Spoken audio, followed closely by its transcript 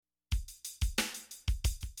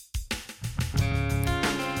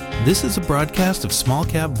This is a broadcast of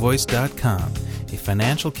SmallCapVoice.com, a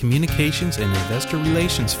financial communications and investor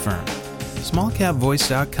relations firm.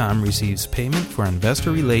 SmallCapVoice.com receives payment for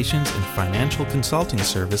investor relations and financial consulting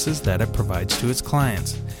services that it provides to its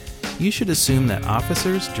clients. You should assume that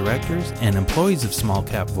officers, directors, and employees of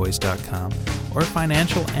SmallCapVoice.com or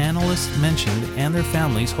financial analysts mentioned and their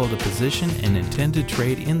families hold a position and intend to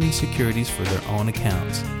trade in these securities for their own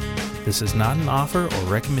accounts. This is not an offer or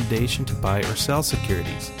recommendation to buy or sell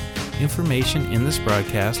securities. Information in this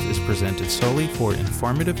broadcast is presented solely for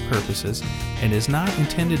informative purposes and is not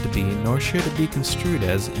intended to be, nor should it be construed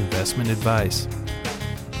as, investment advice.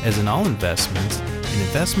 As in all investments, an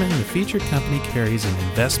investment in the featured company carries an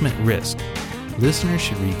investment risk. Listeners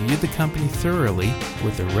should review the company thoroughly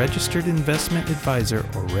with a registered investment advisor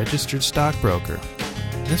or registered stockbroker.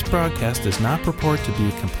 This broadcast does not purport to be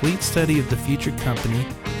a complete study of the featured company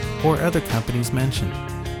or other companies mentioned.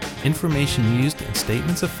 Information used and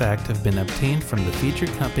statements of fact have been obtained from the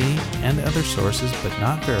featured company and other sources but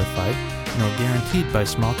not verified nor guaranteed by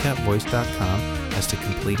SmallCapVoice.com as to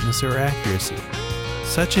completeness or accuracy.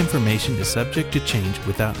 Such information is subject to change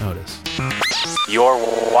without notice. You're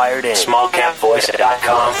wired in.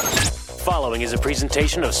 SmallCapVoice.com. Following is a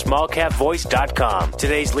presentation of SmallCapVoice.com,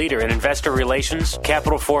 today's leader in investor relations,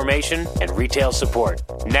 capital formation, and retail support.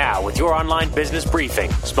 Now, with your online business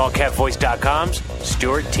briefing, SmallCapVoice.com's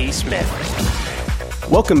Stuart T. Smith.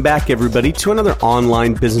 Welcome back, everybody, to another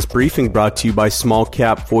online business briefing brought to you by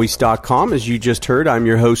SmallCapVoice.com. As you just heard, I'm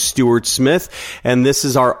your host, Stuart Smith, and this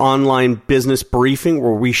is our online business briefing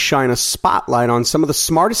where we shine a spotlight on some of the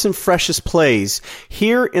smartest and freshest plays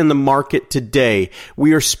here in the market today.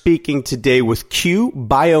 We are speaking today with Q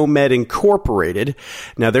BioMed Incorporated.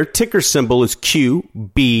 Now, their ticker symbol is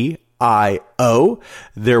QBIO.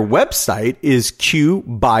 Their website is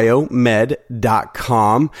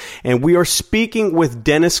QBioMed.com. And we are speaking with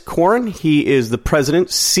Denis Corin. He is the president,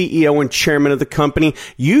 CEO, and chairman of the company.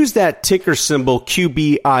 Use that ticker symbol,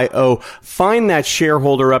 QBIO. Find that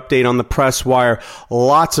shareholder update on the press wire.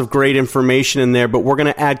 Lots of great information in there, but we're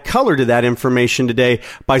going to add color to that information today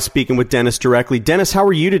by speaking with Denis directly. Denis, how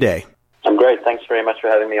are you today? I'm great. Thanks very much for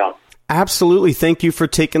having me on. Absolutely. Thank you for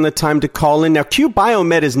taking the time to call in. Now, Q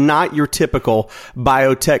BioMed is not your typical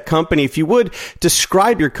biotech company. If you would,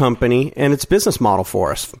 describe your company and its business model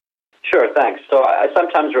for us. Sure, thanks. So I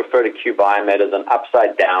sometimes refer to Q BioMed as an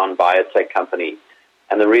upside-down biotech company.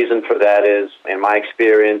 And the reason for that is, in my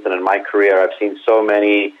experience and in my career, I've seen so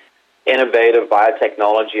many innovative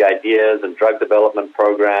biotechnology ideas and drug development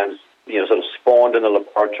programs, sort of spawned in the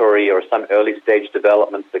laboratory or some early-stage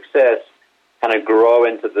development success, kind of grow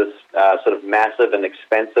into this sort of massive and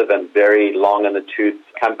expensive and very long-in-the-tooth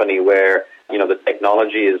company where, the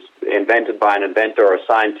technology is invented by an inventor or a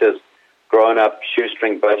scientist, grown up,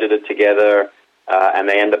 shoestring budgeted together, and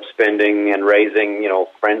they end up spending and raising,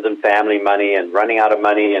 friends and family money and running out of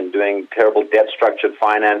money and doing terrible debt-structured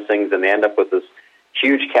financings, and they end up with this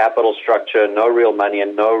huge capital structure, no real money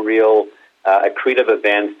and no real accretive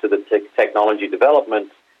events to the technology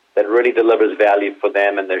development that really delivers value for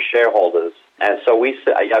them and their shareholders. And so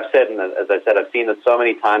I've said, and as I said, I've seen this so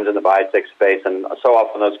many times in the biotech space, and so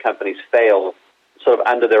often those companies fail sort of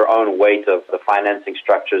under their own weight of the financing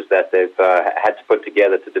structures that they've had to put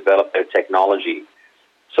together to develop their technology.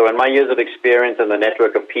 So in my years of experience and the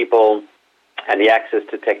network of people and the access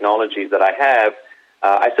to technologies that I have,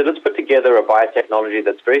 I said, let's put together a biotechnology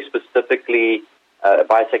that's very specifically, a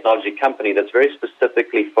biotechnology company that's very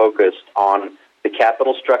specifically focused on the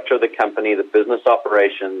capital structure of the company, the business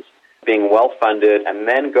operations, being well-funded, and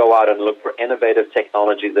then go out and look for innovative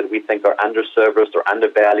technologies that we think are underserviced or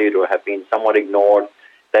undervalued or have been somewhat ignored,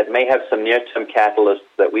 that may have some near-term catalysts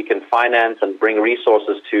that we can finance and bring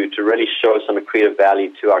resources to really show some accretive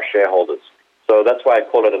value to our shareholders. So that's why I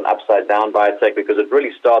call it an upside-down biotech, because it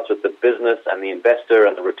really starts with the business and the investor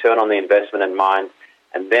and the return on the investment in mind,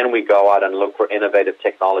 and then we go out and look for innovative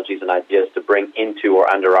technologies and ideas to bring into or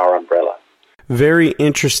under our umbrella. Very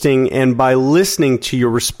interesting. And by listening to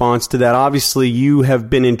your response to that, obviously you have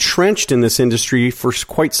been entrenched in this industry for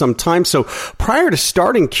quite some time. So prior to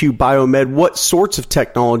starting Q BioMed, what sorts of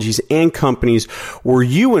technologies and companies were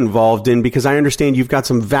you involved in? Because I understand you've got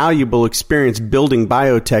some valuable experience building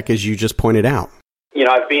biotech, as you just pointed out.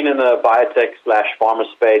 I've been in the biotech/pharma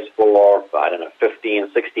space for,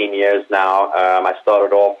 15, 16 years now. I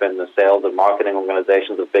started off in the sales and marketing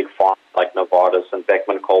organizations of big pharma like Novartis and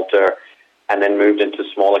Beckman Coulter, and then moved into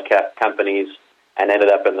smaller cap companies and ended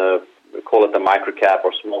up in we call it the microcap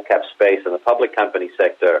or small cap space in the public company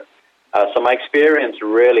sector. So my experience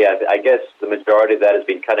really, I guess the majority of that has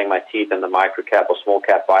been cutting my teeth in the microcap or small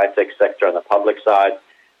cap biotech sector on the public side.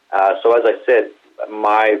 So as I said,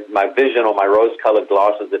 my vision, or my rose-colored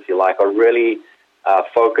glasses, if you like, are really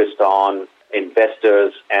focused on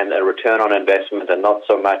investors and a return on investment, and not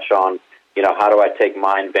so much on, how do I take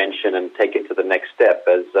my invention and take it to the next step,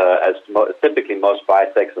 as typically most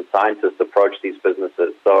biotechs and scientists approach these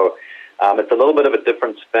businesses. So it's a little bit of a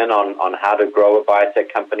different spin on how to grow a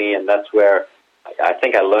biotech company, and that's where I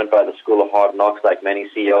think I learned by the School of Hard Knocks, like many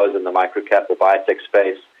CEOs in the microcap or biotech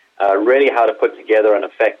space, really how to put together an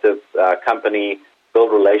effective company,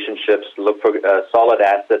 build relationships, look for solid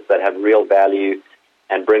assets that have real value,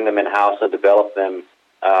 and bring them in-house and develop them,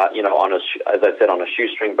 as I said, on a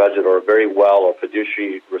shoestring budget, or a very well or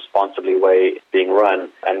fiduciary responsibly way being run,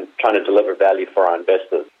 and trying to deliver value for our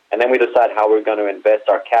investors. And then we decide how we're going to invest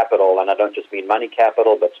our capital, and I don't just mean money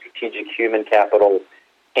capital, but strategic human capital,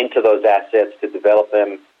 into those assets to develop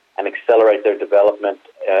them and accelerate their development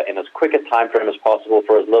in as quick a time frame as possible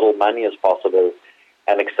for as little money as possible,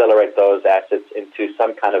 and accelerate those assets into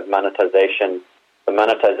some kind of monetization. The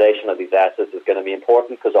monetization of these assets is going to be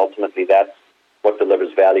important, because ultimately that's what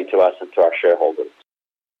delivers value to us and to our shareholders.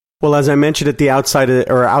 Well, as I mentioned at the outset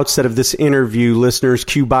of this interview, listeners,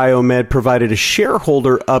 Q BioMed provided a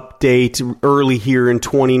shareholder update early here in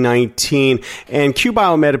 2019, and Q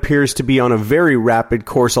BioMed appears to be on a very rapid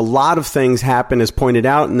course. A lot of things happened, as pointed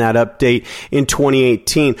out in that update, in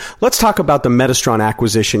 2018. Let's talk about the Metastron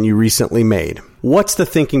acquisition you recently made. What's the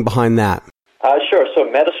thinking behind that? Sure. So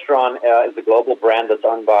Metastron is a global brand was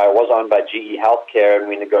owned by GE Healthcare, and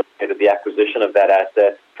we negotiated the acquisition of that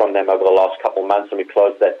asset from them over the last couple months, and we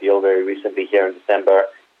closed that deal very recently here in December.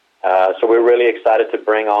 So we're really excited to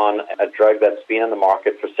bring on a drug that's been on the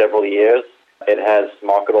market for several years. It has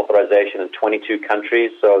market authorization in 22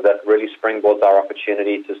 countries, so that really springboards our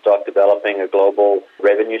opportunity to start developing a global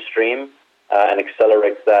revenue stream, and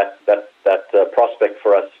accelerates that prospect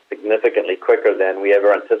for us significantly quicker than we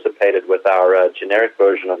ever anticipated with our generic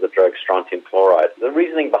version of the drug, strontium chloride. The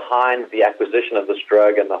reasoning behind the acquisition of this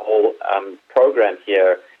drug and the whole program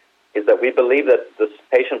here is that we believe that this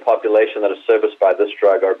patient population that is serviced by this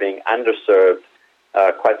drug are being underserved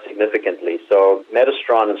quite significantly. So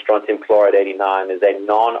Metastron and strontium chloride 89 is a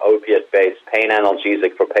non-opiate-based pain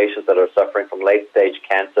analgesic for patients that are suffering from late-stage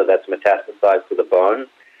cancer that's metastasized to the bone.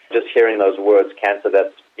 Just hearing those words, cancer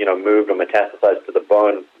that's moved or metastasized to the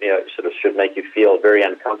bone, sort of should make you feel very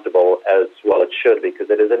uncomfortable, as well it should, because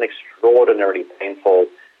it is an extraordinarily painful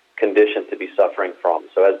condition to be suffering from.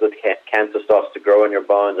 So as the cancer starts to grow in your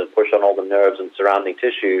bones and push on all the nerves and surrounding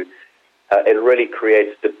tissue, it really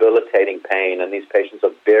creates debilitating pain, and these patients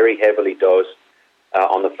are very heavily dosed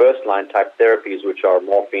on the first-line type therapies, which are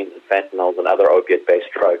morphines and fentanyls and other opiate-based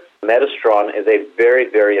drugs. Metastron is a very,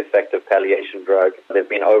 very effective palliation drug. There have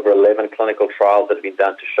been over 11 clinical trials that have been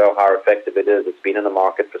done to show how effective it is. It's been in the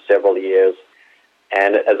market for several years.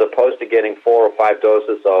 And as opposed to getting 4 or 5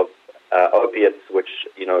 doses of opiates, which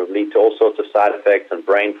lead to all sorts of side effects and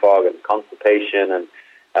brain fog and constipation,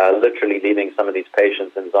 and literally leaving some of these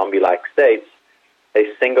patients in zombie-like states, a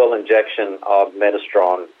single injection of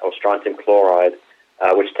Metastron or strontium chloride,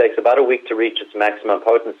 which takes about a week to reach its maximum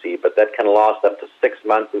potency, but that can last up to 6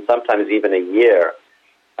 months and sometimes even a year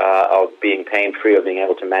of being pain-free, or being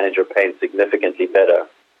able to manage your pain significantly better.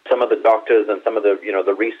 Some of the doctors and some of the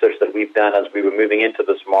the research that we've done as we were moving into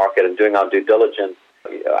this market and doing our due diligence,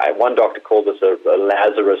 one doctor called this a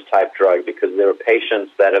Lazarus-type drug, because there are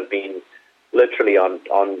patients that have been literally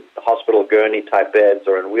on hospital gurney-type beds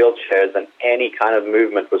or in wheelchairs, and any kind of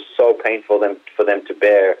movement was so painful for them to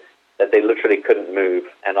bear that they literally couldn't move.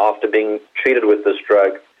 And after being treated with this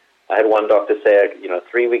drug, I had one doctor say,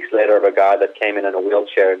 3 weeks later, of a guy that came in a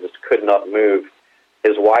wheelchair and just could not move.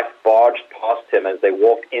 His wife barged past him as they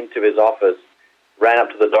walked into his office, ran up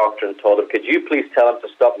to the doctor and told him, "Could you please tell him to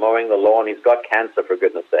stop mowing the lawn? He's got cancer, for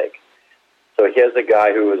goodness sake." So here's a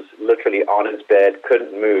guy who was literally on his bed,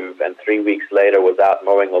 couldn't move, and 3 weeks later was out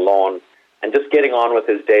mowing the lawn and just getting on with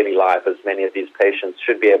his daily life, as many of these patients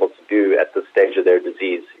should be able to do at this stage of their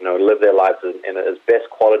disease. Live their lives in as best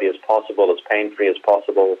quality as possible, as pain-free as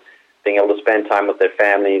possible, being able to spend time with their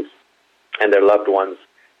families and their loved ones,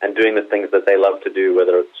 and doing the things that they love to do,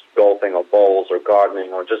 whether it's golfing or bowls or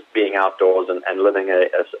gardening or just being outdoors and living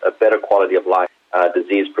a better quality of life,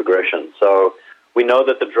 disease progression. So we know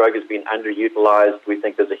that the drug has been underutilized. We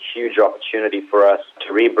think there's a huge opportunity for us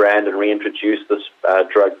to rebrand and reintroduce this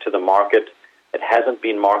drug to the market. It hasn't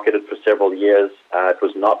been marketed for several years. It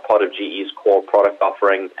was not part of GE's core product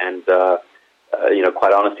offering, and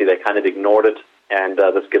quite honestly, they kind of ignored it. And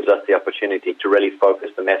this gives us the opportunity to really focus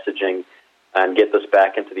the messaging and get this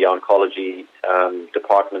back into the oncology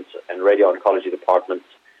departments and radio-oncology departments,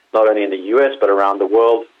 not only in the U.S. but around the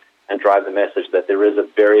world, and drive the message that there is a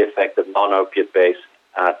very effective non-opiate-based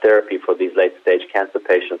therapy for these late-stage cancer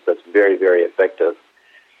patients that's very, very effective.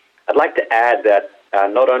 I'd like to add that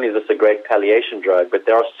not only is this a great palliation drug, but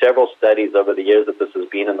there are several studies over the years that this has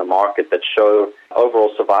been in the market that show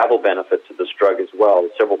overall survival benefits of this drug as well.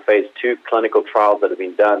 Several phase 2 clinical trials that have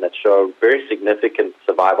been done that show very significant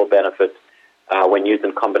survival benefits when used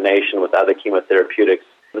in combination with other chemotherapeutics.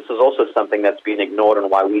 This is also something that's been ignored and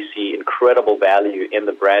why we see incredible value in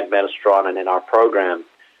the brand Metastron and in our program.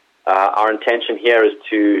 Our intention here is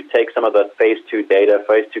to take some of the phase 2 data,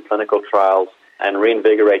 phase 2 clinical trials, and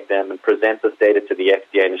reinvigorate them and present this data to the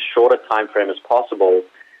FDA in as short a time frame as possible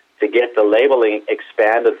to get the labeling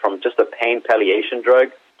expanded from just a pain palliation drug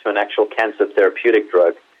to an actual cancer therapeutic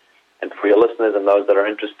drug. And for your listeners and those that are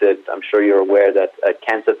interested, I'm sure you're aware that a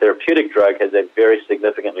cancer therapeutic drug has a very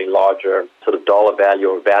significantly larger sort of dollar value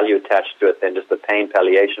or value attached to it than just a pain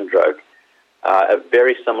palliation drug. A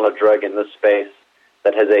very similar drug in this space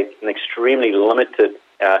that has an extremely limited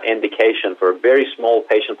indication for a very small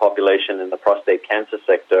patient population in the prostate cancer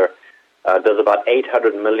sector does about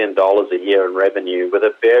 $800 million a year in revenue with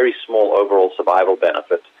a very small overall survival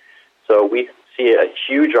benefit. So we see a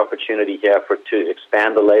huge opportunity here to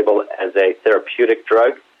expand the label as a therapeutic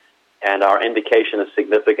drug, and our indication is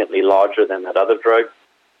significantly larger than that other drug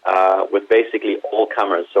with basically all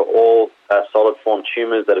comers. So all solid form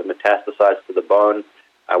tumors that have metastasized to the bone,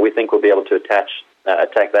 we think we'll be able to attack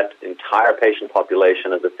that entire patient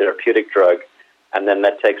population as a therapeutic drug, and then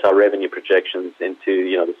that takes our revenue projections into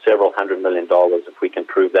the several $100 million if we can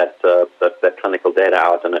prove that clinical data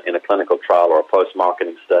out in a clinical trial or a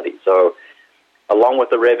post-marketing study. So along with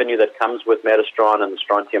the revenue that comes with Metastron and the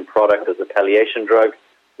strontium product as a palliation drug,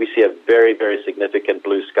 we see a very, very significant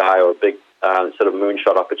blue sky or a big sort of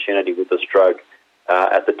moonshot opportunity with this drug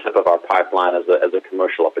at the tip of our pipeline as a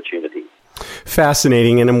commercial opportunity.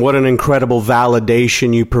 Fascinating, and what an incredible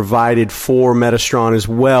validation you provided for Metastron as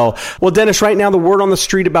well. Well, Denis, right now the word on the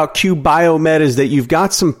street about Q BioMed is that you've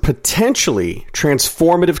got some potentially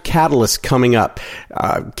transformative catalysts coming up.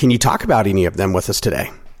 Can you talk about any of them with us today?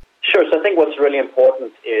 Sure. So I think what's really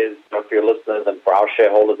important is, for your listeners and for our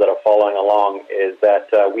shareholders that are following along, is that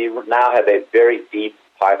we now have a very deep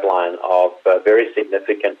pipeline of very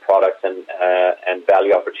significant products and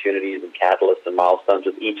value opportunities and catalysts and milestones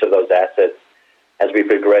with each of those assets as we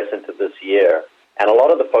progress into this year. And a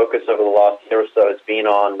lot of the focus over the last year or so has been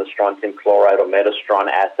on the strontium chloride or Metastron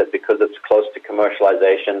asset because it's close to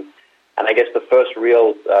commercialization. And I guess the first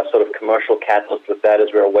real sort of commercial catalyst with that is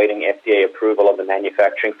we're awaiting FDA approval of the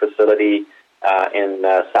manufacturing facility in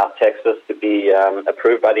South Texas to be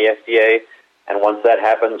approved by the FDA. And once that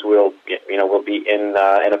happens, we'll be in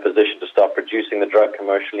a position to start producing the drug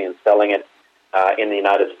commercially and selling it in the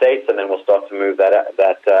United States, and then we'll start to move that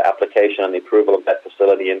application and the approval of that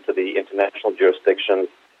facility into the international jurisdictions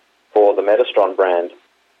for the Metastron brand.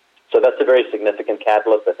 So that's a very significant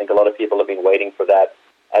catalyst. I think a lot of people have been waiting for that,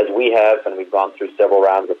 as we have, and we've gone through several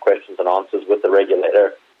rounds of questions and answers with the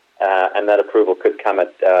regulator, and that approval could come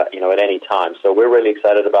at any time. So we're really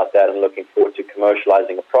excited about that and looking forward to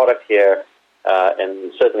commercializing a product here,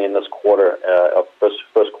 and certainly in this quarter,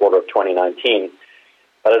 first quarter of 2019.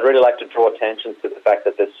 But I'd really like to draw attention to the fact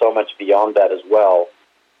that there's so much beyond that as well.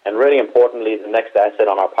 And really importantly, the next asset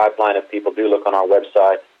on our pipeline, if people do look on our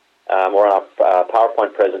website or on our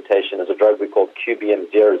PowerPoint presentation, is a drug we call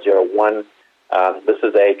QBM001. This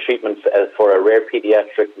is a treatment for a rare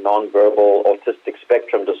pediatric nonverbal autistic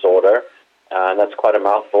spectrum disorder. And that's quite a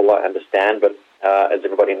mouthful, I understand, but as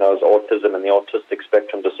everybody knows, autism and the autistic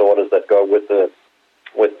spectrum disorders that go with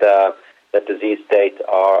that disease state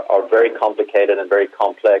are very complicated and very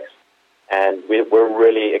complex. And we're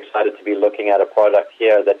really excited to be looking at a product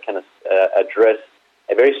here that can address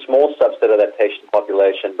a very small subset of that patient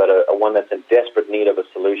population, but a one that's in desperate need of a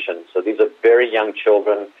solution. So these are very young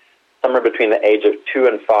children, somewhere between the age of 2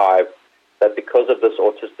 and 5, that because of this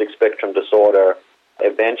autistic spectrum disorder,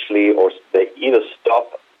 eventually, or they either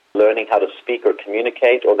stop learning how to speak or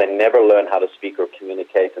communicate, or they never learn how to speak or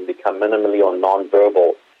communicate and become minimally or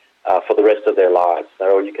nonverbal for the rest of their lives.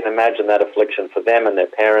 So you can imagine that affliction for them and their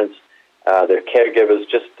parents, their caregivers,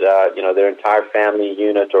 just their entire family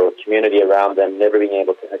unit or community around them, never being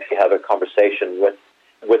able to actually have a conversation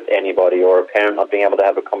with anybody, or a parent not being able to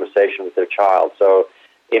have a conversation with their child. So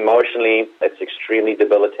emotionally, it's extremely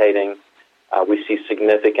debilitating. We see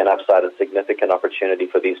significant upside and significant opportunity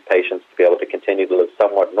for these patients to be able to continue to live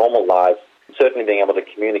somewhat normal lives, certainly being able to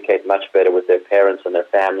communicate much better with their parents and their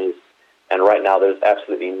families. And right now, there's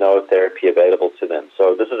absolutely no therapy available to them.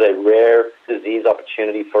 So this is a rare disease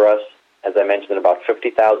opportunity for us. As I mentioned, about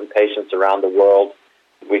 50,000 patients around the world.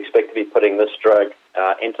 We expect to be putting this drug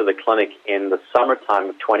into the clinic in the summertime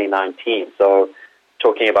of 2019. So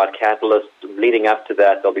talking about catalysts, leading up to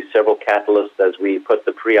that, there'll be several catalysts as we put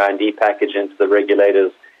the pre-IND package into the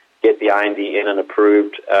regulators, get the IND in and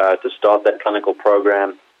approved to start that clinical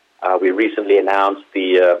program. We recently announced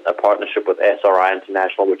a partnership with SRI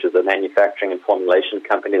International, which is a manufacturing and formulation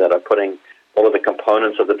company that are putting all of the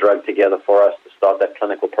components of the drug together for us to start that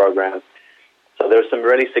clinical program. So there's some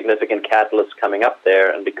really significant catalysts coming up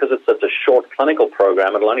there, and because it's such a short clinical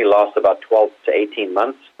program, it'll only last about 12 to 18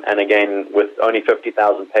 months. And again, with only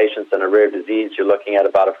 50,000 patients in a rare disease, you're looking at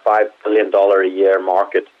about a $5 billion a year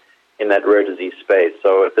market in that rare disease space.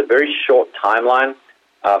 So it's a very short timeline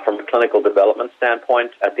from a clinical development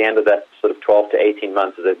standpoint. At the end of that sort of 12 to 18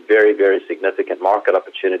 months is a very, very significant market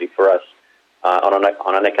opportunity for us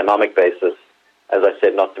on an economic basis, as I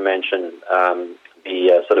said, not to mention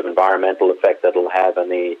the sort of environmental effect that it'll have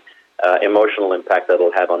and the emotional impact that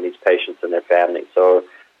it'll have on these patients and their families. So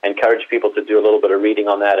I encourage people to do a little bit of reading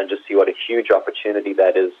on that and just see what a huge opportunity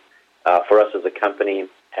that is for us as a company.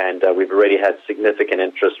 And we've already had significant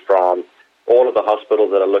interest from all of the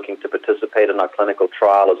hospitals that are looking to participate in our clinical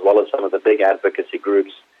trial, as well as some of the big advocacy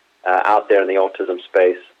groups out there in the autism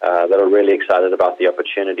space that are really excited about the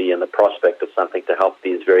opportunity and the prospect of something to help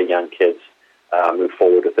these very young kids move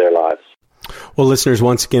forward with their lives. Well, listeners,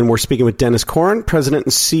 once again, we're speaking with Denis Corin, President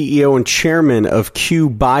and CEO and Chairman of Q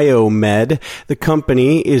BioMed. The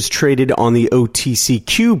company is traded on the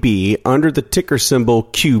OTCQB under the ticker symbol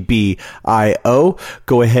QBIO.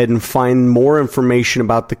 Go ahead and find more information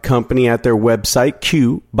about the company at their website,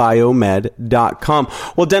 QBioMed.com.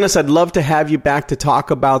 Well, Denis, I'd love to have you back to talk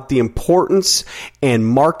about the importance and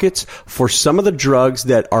markets for some of the drugs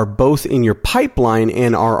that are both in your pipeline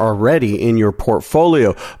and are already in your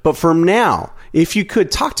portfolio. But for now, if you could,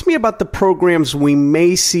 talk to me about the programs we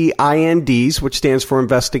may see INDs, which stands for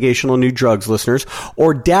Investigational New Drugs, listeners,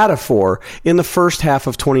 or data for in the first half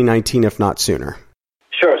of 2019, if not sooner.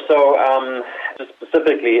 Sure. So just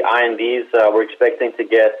specifically INDs, we're expecting to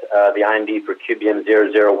get the IND for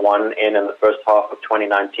QBM001 in the first half of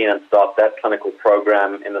 2019 and start that clinical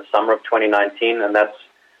program in the summer of 2019, and that's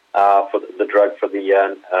for the drug for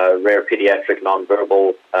the rare pediatric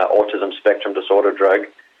nonverbal autism spectrum disorder drug.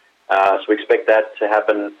 So we expect that to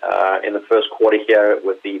happen in the first quarter here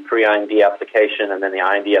with the pre-IND application, and then the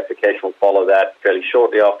IND application will follow that fairly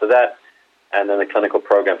shortly after that, and then the clinical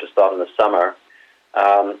program to start in the summer.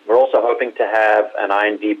 We're also hoping to have an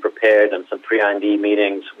IND prepared and some pre-IND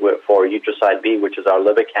meetings for Utricide B, which is our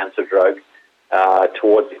liver cancer drug,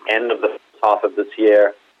 towards the end of the first half of this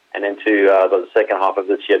year and into the second half of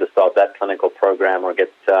this year to start that clinical program or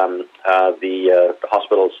get the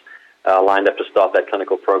hospitals lined up to start that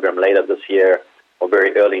clinical program later this year or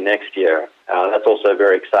very early next year. That's also a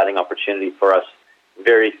very exciting opportunity for us.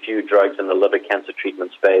 Very few drugs in the liver cancer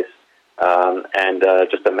treatment space and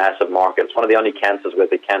just a massive market. It's one of the only cancers where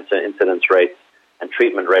the cancer incidence rates and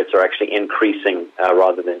treatment rates are actually increasing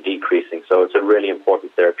rather than decreasing. So it's a really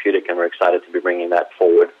important therapeutic, and we're excited to be bringing that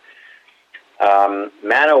forward.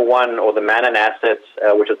 MANO-1, or the Manon assets,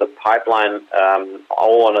 which is a pipeline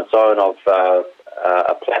all on its own of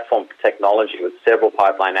a platform technology with several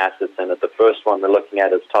pipeline assets in it. The first one we're looking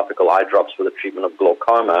at is topical eye drops for the treatment of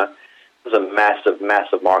glaucoma. It's a massive,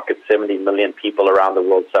 massive market, 70 million people around the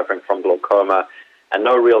world suffering from glaucoma, and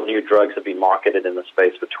no real new drugs have been marketed in the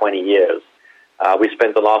space for 20 years. We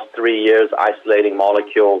spent the last 3 years isolating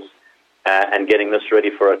molecules and getting this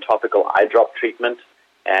ready for a topical eye drop treatment,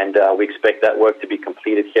 and we expect that work to be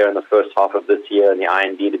completed here in the first half of this year and the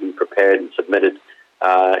IND to be prepared and submitted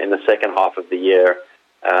in the second half of the year.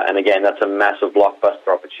 And again, that's a massive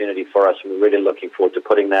blockbuster opportunity for us, and we're really looking forward to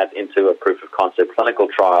putting that into a proof of concept clinical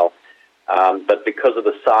trial. But because of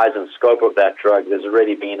the size and scope of that drug, there's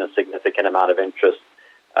already been a significant amount of interest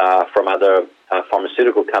from other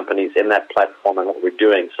pharmaceutical companies in that platform and what we're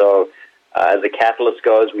doing. So as the catalyst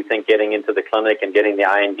goes, we think getting into the clinic and getting the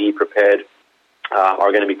IND prepared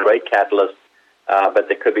are going to be great catalysts. But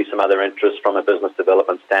there could be some other interest from a business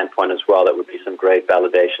development standpoint as well. That would be some great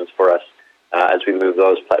validations for us as we move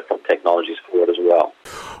those platform technologies forward as well.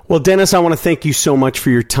 Well, Denis, I want to thank you so much for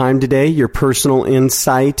your time today, your personal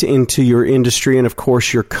insight into your industry, and, of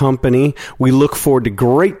course, your company. We look forward to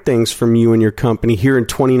great things from you and your company here in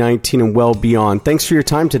 2019 and well beyond. Thanks for your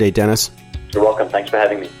time today, Denis. You're welcome. Thanks for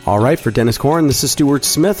having me. All right. For Denis Corin, this is Stuart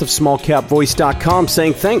Smith of SmallCapVoice.com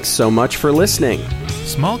saying thanks so much for listening.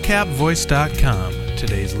 SmallCapVoice.com,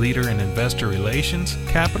 today's leader in investor relations,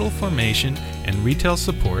 capital formation, and retail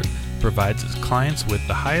support, provides its clients with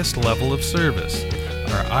the highest level of service.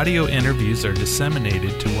 Our audio interviews are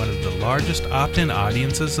disseminated to one of the largest opt-in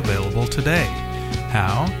audiences available today.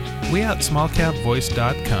 How? We at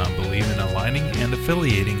SmallCapVoice.com believe in aligning and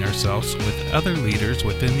affiliating ourselves with other leaders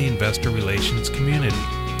within the investor relations community.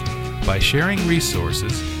 By sharing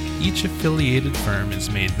resources, each affiliated firm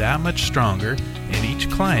is made that much stronger and each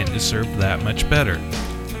client is served that much better.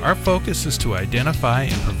 Our focus is to identify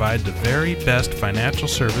and provide the very best financial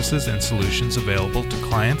services and solutions available to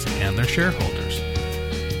clients and their shareholders.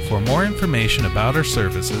 For more information about our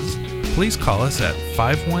services, please call us at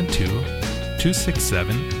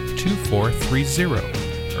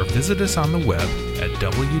 512-267-2430 or visit us on the web at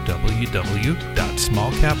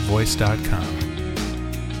www.smallcapvoice.com.